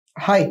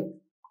Hi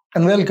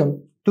and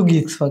welcome to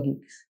Geeks for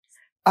Geeks.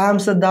 I am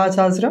Siddharth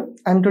Hazra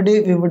and today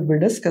we would be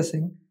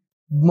discussing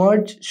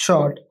merge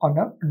sort on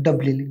a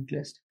doubly linked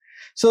list.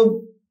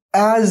 So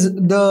as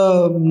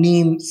the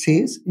name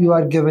says, you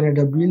are given a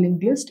doubly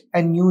linked list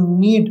and you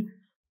need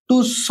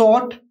to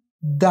sort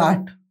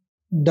that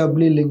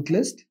doubly linked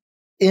list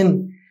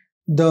in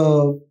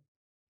the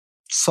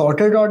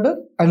sorted order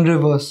and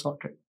reverse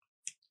sorted.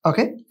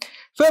 Okay,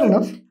 fair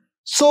enough.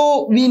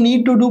 So we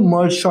need to do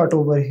merge sort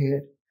over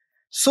here.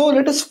 So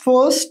let us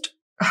first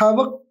have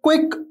a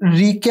quick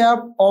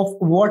recap of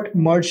what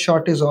merge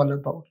sort is all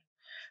about.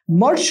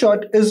 Merge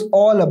sort is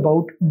all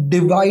about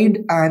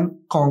divide and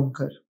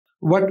conquer.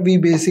 What we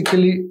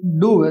basically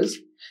do is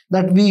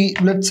that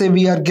let's say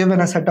we are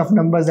given a set of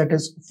numbers that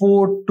is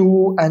 4,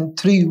 2 and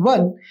 3,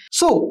 1.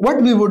 So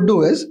what we would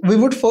do is we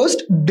would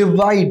first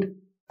divide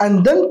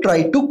and then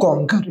try to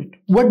conquer it.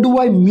 What do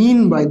I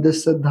mean by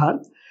this,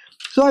 Siddharth?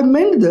 So I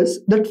meant this,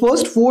 that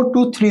first 4,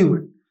 2, 3,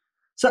 1.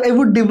 So I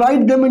would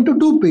divide them into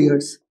two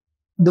pairs.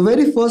 The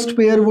very first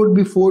pair would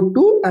be 4,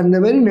 2 and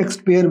the very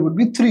next pair would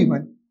be 3,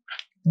 1.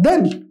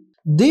 Then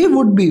they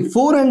would be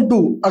 4 and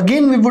 2.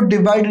 Again we would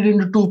divide it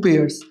into two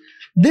pairs.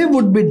 They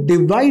would be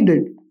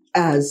divided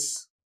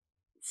as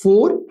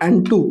 4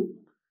 and 2.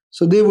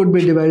 So they would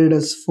be divided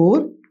as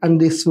 4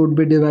 and this would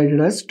be divided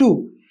as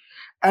 2.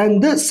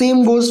 And the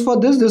same goes for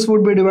this. This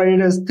would be divided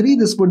as 3.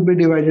 This would be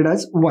divided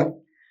as 1.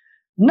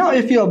 Now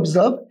if you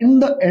observe, in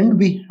the end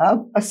we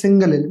have a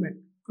single element.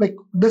 Like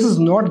this is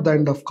not the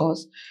end, of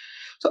course.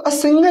 So a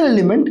single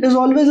element is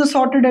always a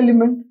sorted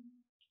element.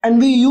 And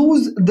we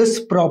use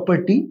this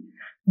property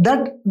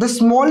that the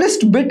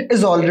smallest bit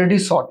is already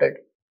sorted.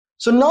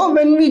 So now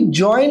when we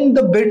join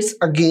the bits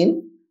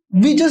again,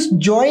 we just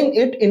join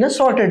it in a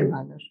sorted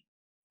manner.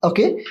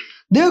 Okay,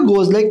 there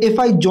goes, like if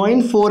I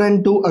join 4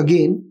 and 2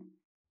 again,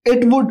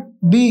 it would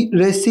be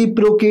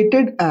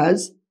reciprocated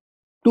as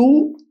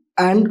 2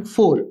 and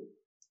 4.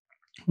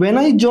 When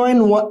I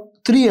join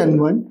 3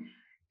 and 1,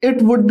 it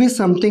would be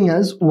something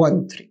as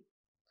 1, 3.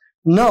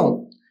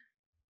 Now,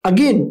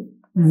 again,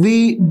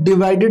 we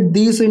divided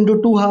these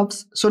into two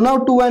halves. So now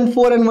 2 and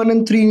 4 and 1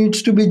 and 3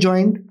 needs to be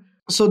joined.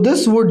 So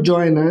this would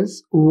join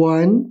as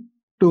 1,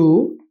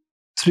 2,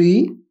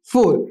 3,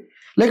 4.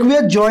 Like we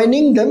are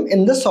joining them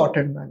in the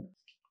sorted manner.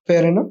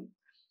 Fair enough?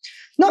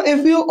 Now,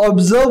 if you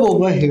observe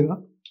over here,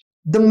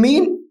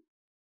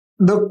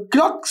 the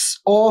crux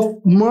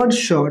of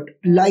merge sort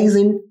lies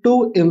in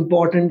two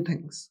important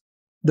things.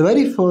 The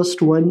very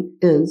first one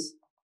is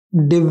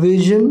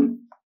division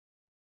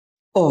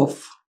in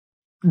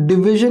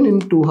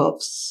two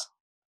halves.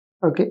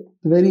 Okay,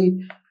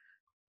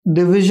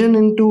 division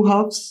in two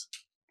halves.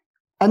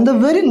 And the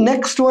very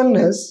next one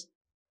is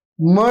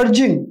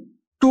merging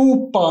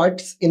two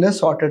parts in a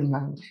sorted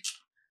manner.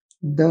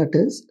 That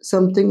is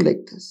something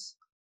like this.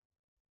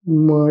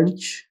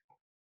 Merge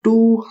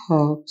two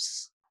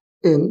halves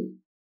in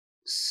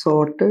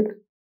sorted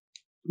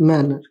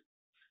manner.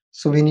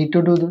 So we need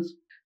to do this.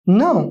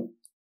 Now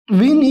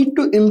we need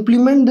to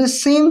implement the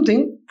same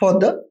thing for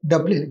the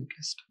doubly linked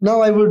list.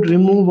 Now I would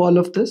remove all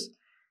of this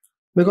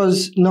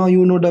because now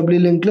you know doubly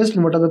linked list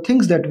and what are the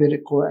things that we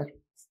require.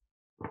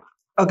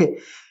 Okay,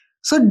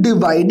 so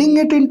dividing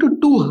it into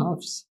two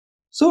halves.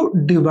 So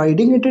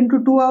dividing it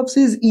into two halves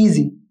is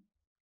easy,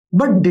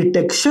 but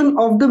detection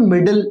of the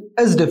middle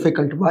is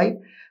difficult. Why?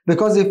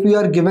 Because if we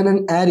are given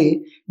an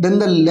array, then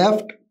the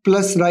left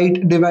plus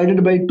right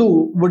divided by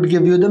 2 would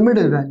give you the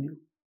middle value.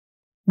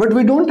 But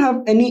we don't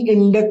have any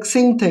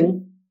indexing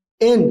thing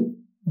in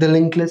the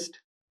linked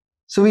list.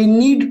 So we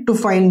need to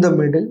find the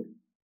middle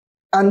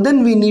and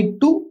then we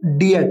need to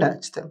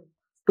deattach them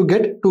to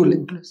get two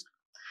linked lists.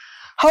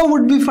 How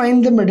would we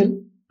find the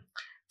middle?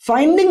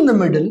 Finding the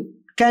middle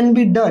can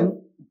be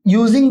done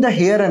using the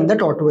here and the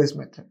tortoise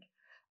method.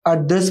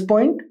 At this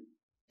point,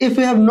 if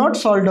we have not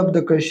solved up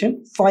the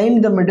question,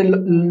 find the middle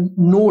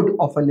node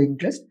of a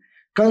linked list.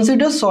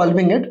 Consider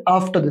solving it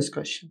after this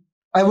question.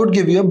 I would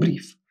give you a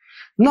brief.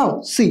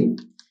 Now, see,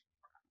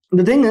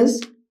 the thing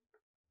is,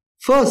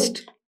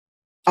 first,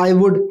 I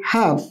would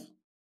have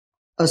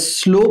a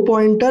slow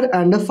pointer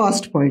and a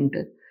fast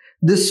pointer.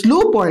 The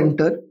slow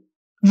pointer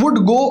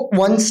would go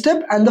one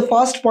step and the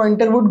fast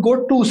pointer would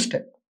go two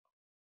steps.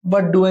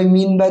 What do I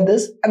mean by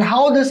this? And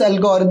how this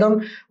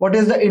algorithm, what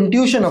is the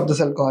intuition of this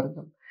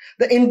algorithm?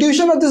 The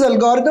intuition of this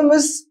algorithm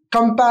is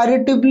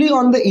comparatively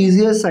on the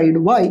easier side.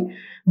 Why?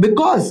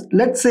 Because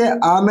let's say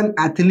I'm an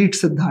athlete,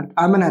 Siddharth.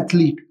 I'm an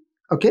athlete.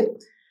 Okay.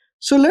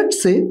 So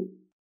let's say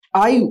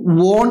I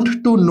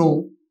want to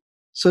know.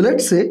 So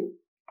let's say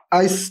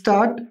I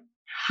start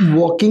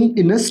walking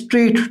in a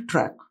straight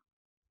track.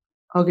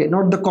 Okay,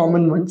 not the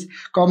common ones.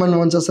 Common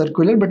ones are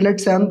circular, but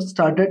let's say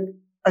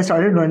I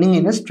started running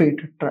in a straight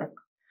track.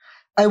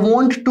 I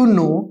want to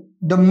know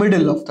the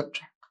middle of the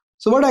track.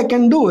 So what I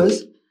can do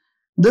is,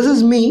 this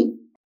is me,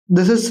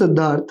 this is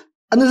Siddharth,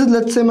 and this is,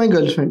 let's say, my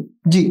girlfriend,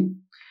 G.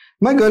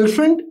 My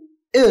girlfriend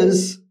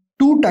is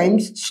 2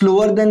 times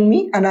slower than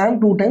me and I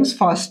am 2 times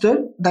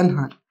faster than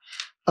her.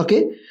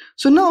 Okay,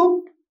 so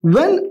now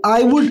when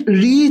I would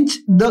reach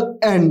the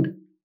end,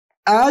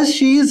 as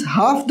she is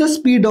half the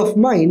speed of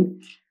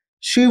mine,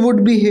 she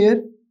would be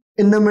here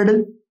in the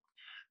middle.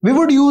 We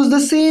would use the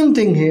same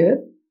thing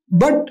here,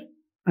 but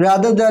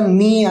rather than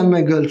me and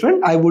my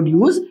girlfriend, I would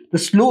use the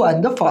slow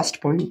and the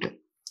fast pointer.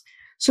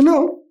 So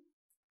now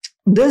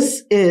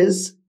this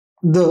is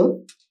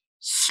the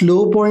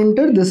slow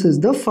pointer, this is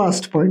the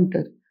fast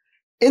pointer.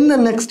 In the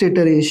next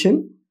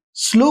iteration,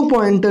 slow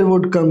pointer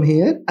would come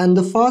here and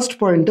the fast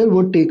pointer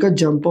would take a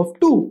jump of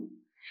 2.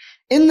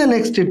 In the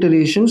next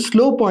iteration,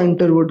 slow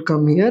pointer would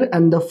come here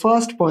and the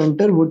fast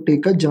pointer would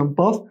take a jump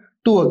of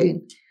 2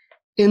 again.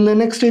 In the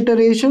next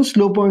iteration,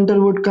 slow pointer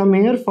would come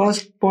here,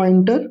 fast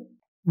pointer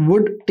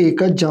would take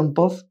a jump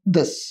of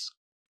this.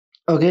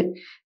 Okay.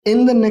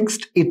 In the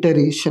next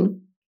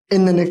iteration,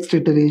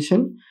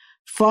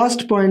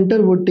 fast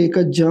pointer would take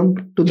a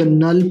jump to the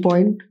null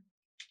point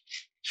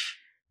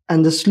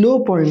and the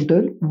slow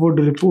pointer would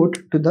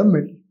report to the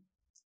middle.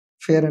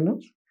 Fair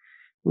enough.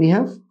 We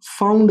have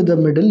found the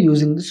middle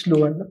using the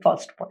slow and the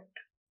fast pointer.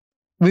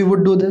 We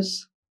would do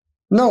this.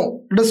 Now,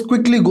 let us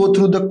quickly go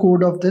through the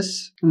code of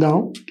this.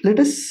 Now, let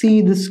us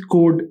see this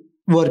code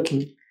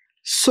working.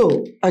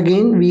 So,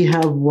 again, we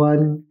have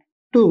 1,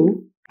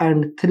 2,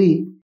 and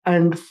 3,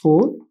 and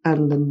 4,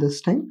 and then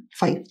this time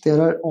 5.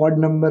 There are odd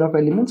number of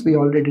elements. We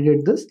already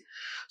did this.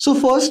 So,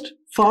 first,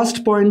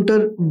 fast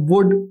pointer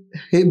would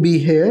be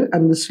here,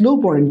 and the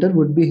slow pointer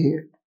would be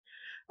here.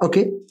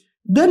 Okay.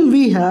 Then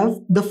we have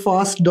the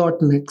fast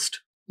dot next.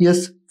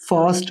 Yes,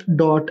 fast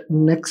dot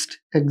next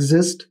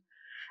exists.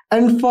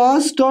 And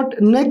fast dot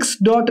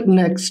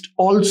next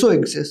also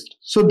exists.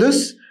 So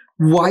this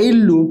while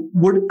loop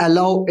would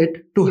allow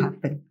it to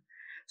happen.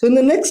 So in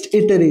the next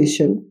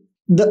iteration,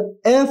 the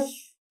F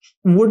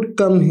would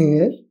come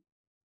here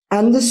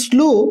and the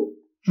slow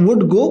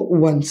would go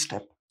one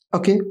step.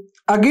 Okay.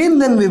 Again,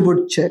 then we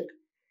would check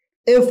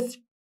if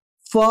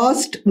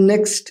fast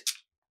next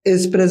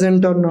is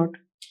present or not.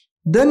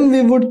 Then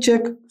we would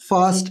check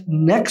fast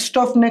next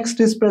of next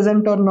is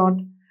present or not.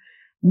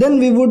 Then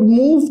we would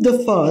move the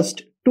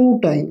fast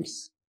 2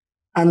 times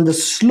and the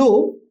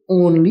slow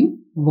only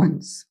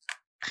once.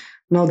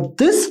 Now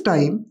this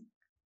time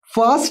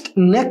fast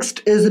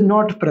next is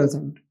not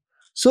present.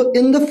 So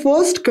in the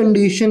first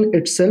condition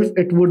itself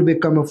it would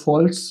become a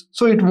false.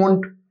 So it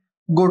won't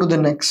go to the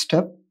next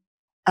step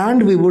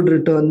and we would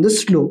return the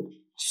slow.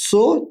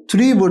 So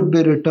 3 would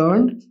be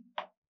returned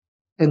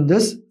in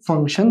this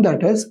function,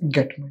 that is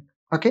getMid.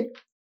 Okay,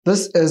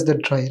 this is the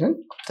dry run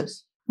of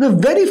this. The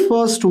very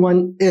first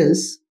one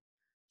is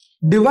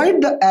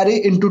divide the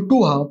array into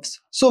 2 halves.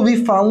 So we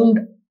found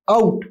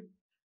out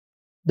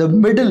the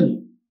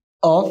middle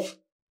of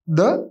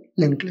the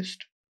linked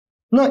list.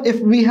 Now if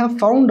we have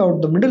found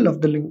out the middle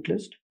of the linked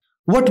list,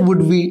 what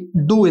would we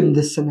do in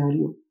this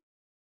scenario?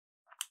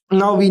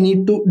 Now we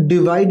need to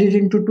divide it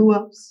into 2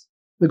 halves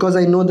because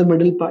I know the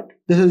middle part.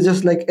 This is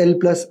just like L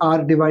plus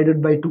R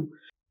divided by 2.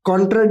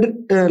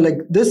 Like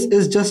this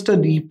is just a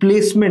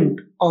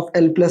replacement of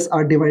L plus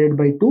R divided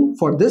by 2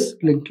 for this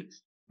linked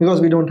list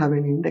because we don't have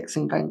any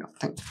indexing kind of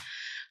thing.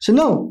 So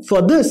now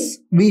for this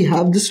we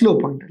have the slow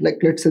pointer, like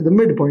let's say the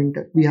mid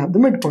pointer. We have the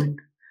mid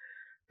pointer.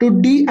 To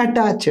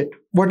deattach it,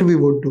 what we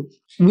would do?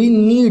 We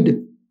need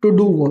to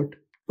do what?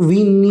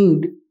 We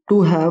need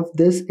to have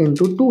this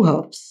into 2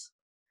 halves.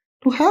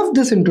 To have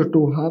this into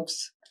 2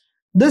 halves,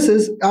 this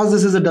is, as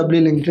this is a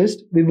doubly linked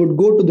list, we would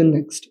go to the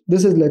next.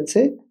 This is, let's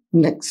say,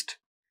 next.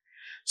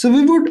 So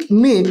we would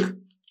make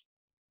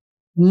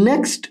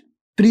next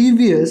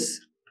previous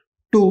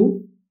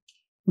to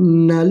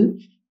null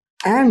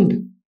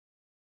and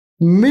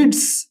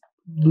mid's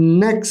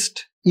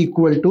next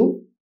equal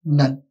to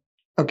null.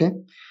 Okay,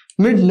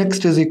 mid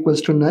next is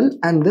equals to null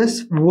and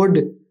this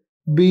would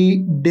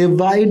be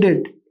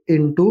divided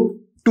into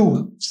 2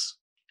 halves.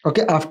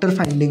 Okay, after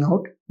finding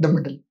out the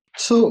middle.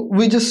 So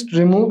we just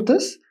remove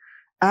this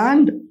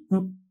and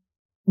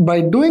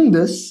by doing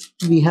this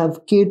we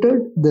have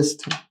catered this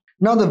thing.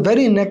 Now the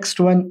very next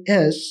one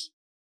is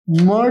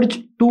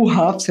merge 2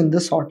 halves in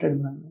the sorted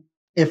manner.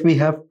 If we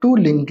have 2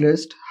 linked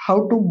lists,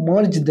 how to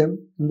merge them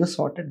in the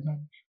sorted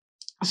manner?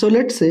 So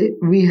let's say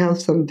we have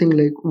something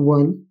like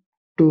 1,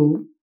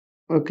 2,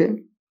 okay.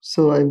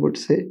 So I would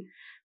say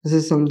this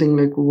is something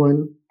like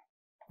 1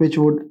 which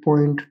would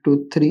point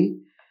to 3,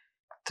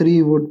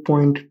 3 would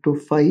point to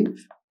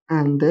 5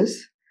 and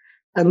this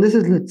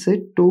is let's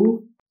say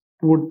 2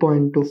 would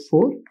point to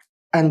 4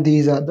 and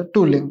these are the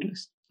 2 linked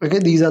lists. Okay,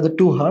 these are the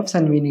 2 halves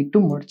and we need to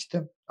merge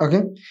them.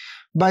 Okay,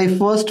 by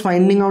first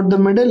finding out the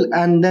middle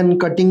and then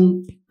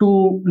cutting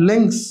 2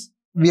 links,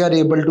 we are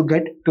able to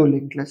get 2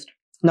 linked lists.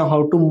 Now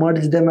how to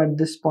merge them at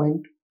this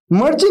point?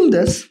 Merging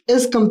this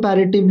is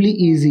comparatively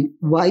easy.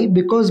 Why?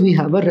 Because we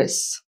have a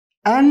res.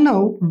 And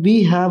now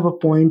we have a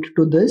point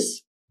to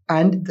this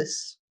and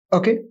this.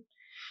 Okay,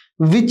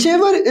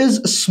 whichever is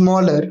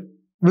smaller,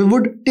 we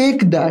would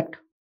take that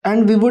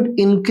and we would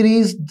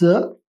increase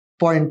the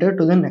pointer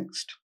to the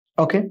next.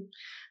 Okay,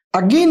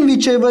 again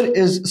whichever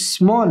is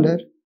smaller,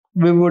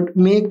 we would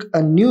make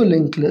a new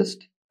linked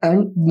list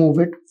and move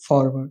it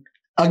forward.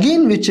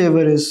 Again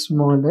whichever is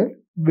smaller,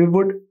 we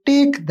would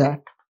take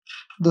that,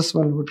 this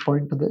one would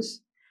point to this,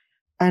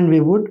 and we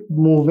would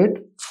move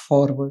it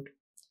forward.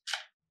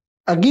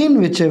 Again,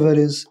 whichever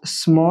is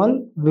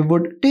small, we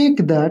would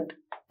take that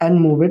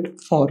and move it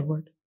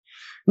forward.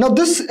 Now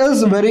this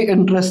is very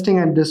interesting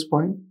at this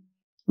point.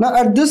 Now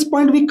at this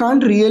point we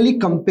can't really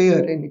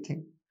compare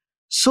anything.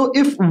 So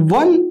if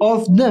one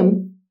of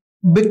them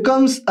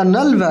becomes a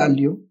null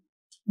value,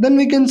 then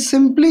we can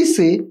simply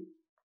say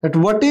that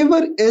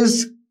whatever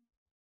is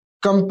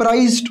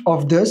comprised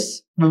of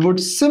this, we would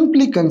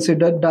simply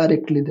consider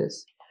directly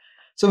this.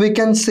 So we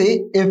can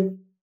say if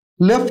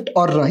left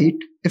or right,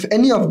 if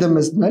any of them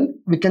is null,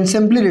 we can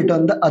simply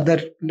return the other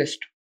list.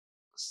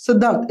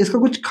 Siddharth, iska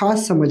kuch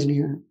khas samajh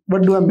nahi aaya.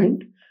 What do I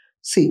mean?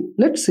 See,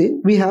 let's say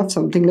we have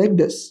something like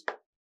this.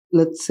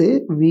 Let's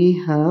say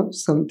we have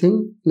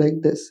something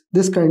like this.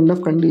 This kind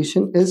of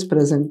condition is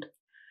present.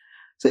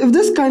 So if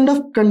this kind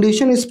of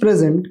condition is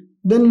present,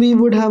 then we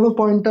would have a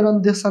pointer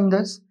on this and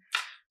this.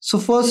 So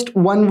first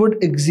one would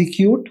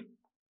execute,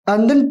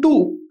 and then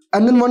 2,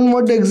 and then one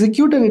would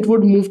execute and it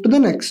would move to the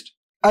next.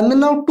 And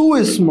then now 2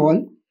 is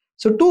small,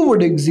 so 2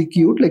 would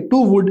execute, like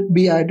 2 would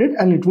be added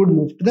and it would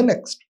move to the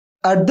next.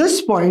 At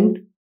this point,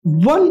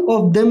 one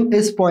of them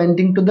is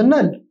pointing to the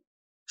null.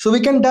 So we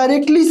can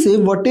directly say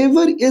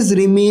whatever is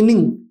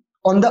remaining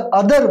on the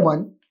other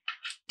one,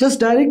 just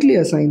directly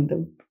assign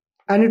them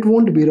and it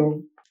won't be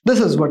wrong. This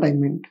is what I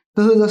meant.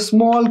 This is a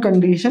small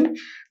condition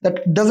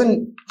that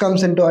doesn't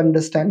comes into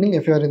understanding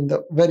if you're in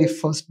the very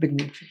first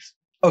beginning phase.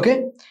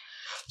 Okay.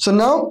 So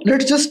now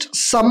let's just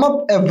sum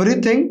up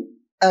everything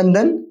and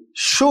then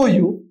show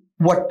you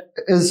what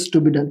is to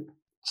be done.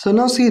 So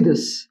now see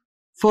this.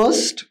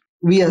 First,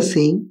 we are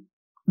saying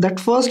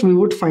that first we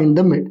would find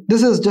the mid.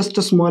 This is just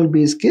a small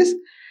base case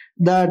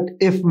that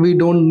if we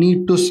don't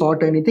need to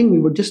sort anything, we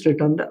would just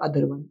return the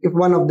other one. If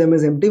one of them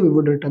is empty, we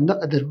would return the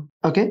other one.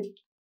 Okay.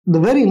 The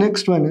very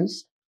next one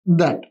is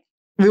that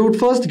we would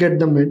first get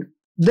the mid.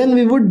 Then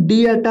we would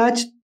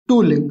deattach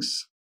 2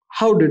 links.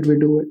 How did we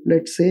do it?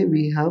 Let's say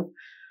we have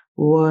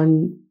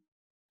 1,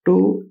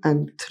 2,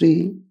 and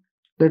 3.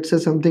 Let's say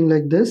something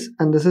like this,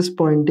 and this is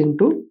pointing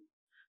to,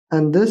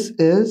 and this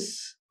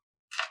is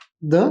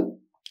the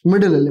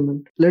middle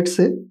element. Let's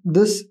say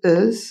this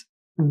is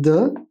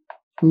the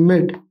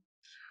mid.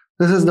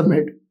 This is the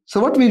mid.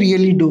 So what we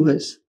really do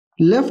is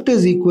left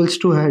is equals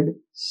to head.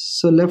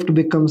 So left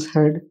becomes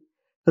head.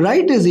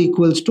 Right is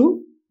equals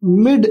to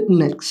mid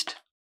next.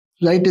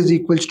 Right is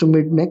equals to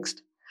mid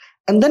next.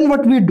 And then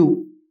what we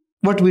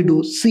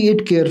do, see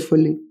it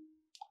carefully.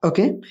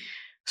 Okay.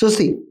 So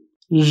see,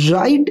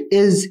 right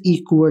is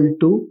equal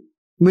to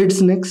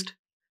mid's next,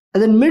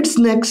 and then mid's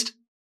next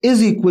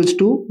is equals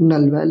to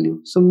null value.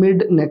 So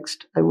mid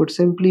next, I would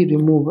simply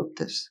remove up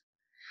this.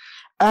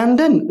 And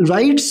then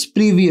right's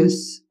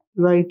previous.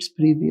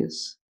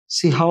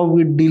 See how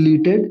we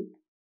deleted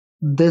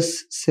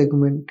this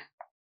segment.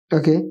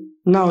 Okay.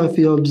 Now if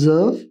you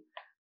observe,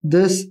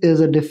 this is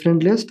a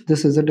different list,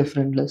 this is a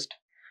different list.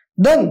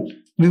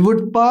 Then we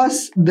would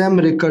pass them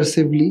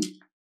recursively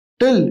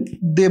till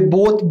they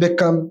both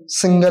become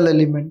single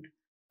element.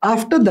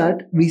 After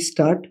that, we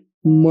start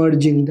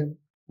merging them.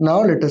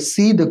 Now let us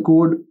see the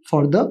code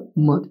for the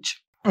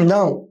merge.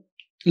 Now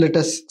let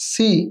us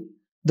see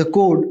the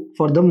code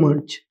for the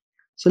merge.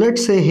 So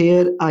let's say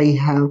here I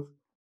have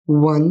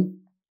 1,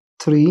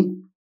 3,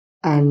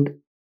 and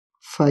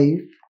 5,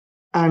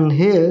 and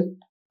here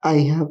I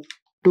have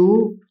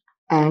 2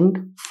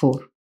 and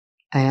 4.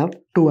 I have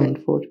 2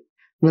 and 4.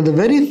 Now the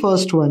very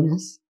first one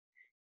is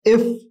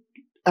if,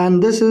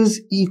 and this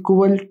is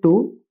equal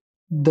to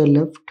the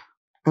left,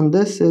 and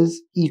this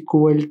is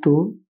equal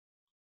to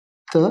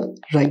the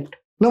right.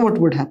 Now what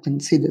would happen?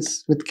 See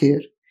this with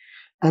care.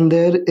 And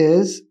there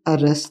is a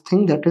rest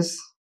thing that is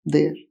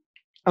there.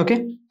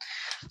 Okay.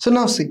 So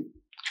now see,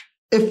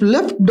 if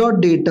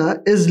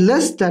left.data is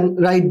less than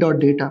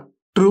right.data,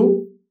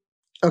 true.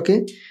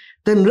 Okay.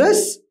 Then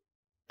rest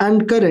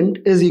and current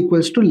is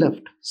equals to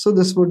left. So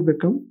this would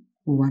become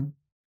 1.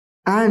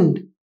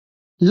 And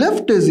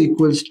left is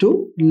equals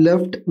to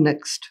left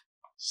next.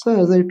 So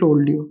as I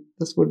told you,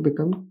 this would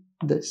become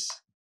this.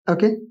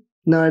 Okay.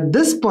 Now at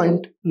this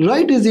point,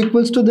 right is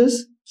equals to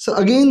this. So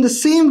again, the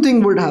same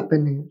thing would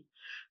happen here.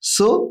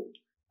 So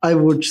I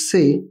would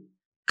say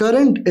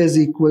current is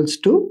equals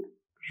to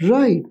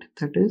right.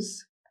 That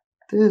is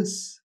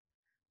this.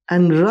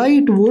 And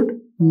right would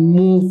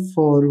move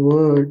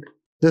forward.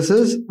 This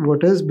is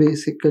what is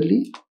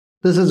basically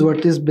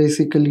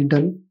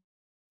done.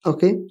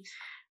 Okay.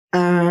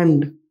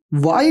 And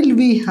while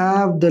we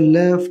have the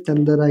left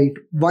and the right,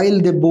 while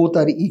they both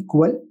are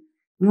equal,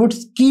 we would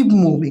keep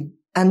moving.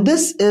 And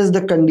this is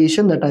the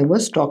condition that I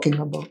was talking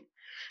about.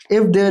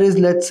 If there is,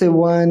 let's say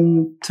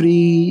 1,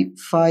 3,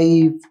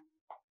 5,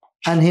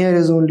 and here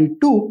is only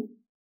 2.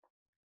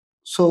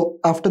 So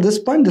after this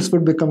point, this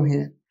would become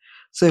here.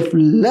 So if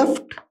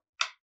left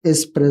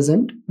is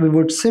present, we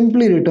would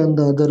simply return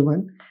the other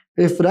one.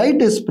 If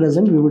right is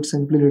present, we would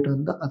simply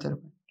return the other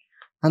one.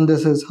 And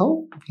this is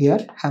how we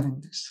are having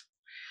this.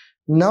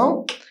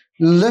 Now,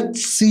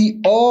 let's see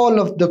all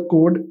of the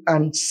code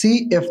and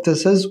see if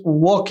this is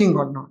working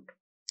or not.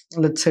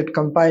 Let's hit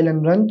compile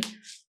and run.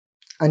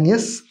 And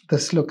yes,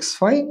 this looks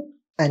fine.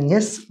 And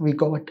yes, we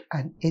got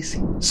an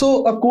AC.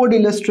 So a code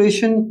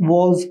illustration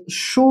was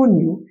shown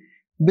you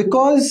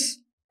because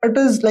it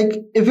is like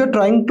if you're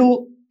trying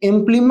to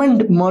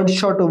implement merge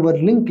sort over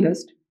linked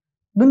list,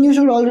 then you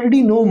should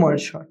already know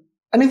merge sort.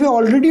 And if you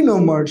already know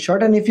merge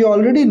sort and if you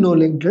already know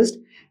linked list,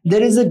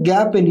 there is a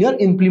gap in your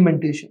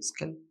implementation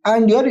skill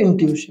and your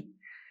intuition.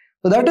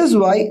 So that is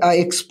why I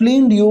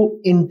explained you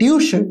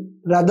intuition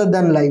rather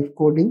than live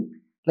coding.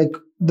 Like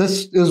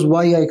this is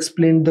why I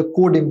explained the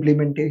code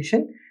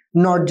implementation,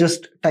 not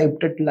just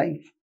typed it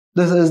live.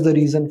 This is the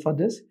reason for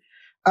this.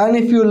 And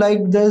if you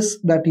like this,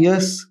 that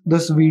yes,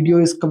 this video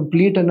is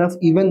complete enough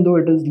even though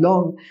it is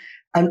long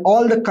and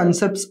all the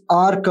concepts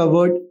are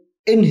covered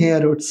in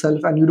here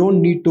itself and you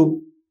don't need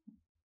to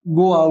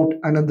go out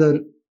another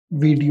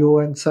video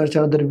and search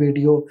another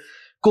video,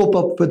 cope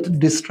up with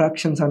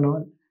distractions and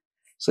all.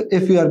 So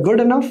if you are good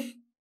enough,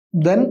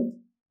 then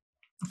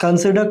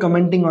consider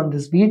commenting on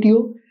this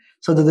video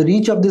so that the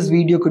reach of this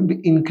video could be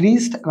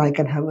increased and I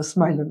can have a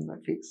smile on my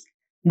face.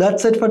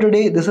 That's it for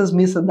today. This is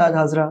me, Siddharth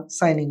Hazra,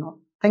 signing off.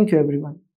 Thank you, everyone.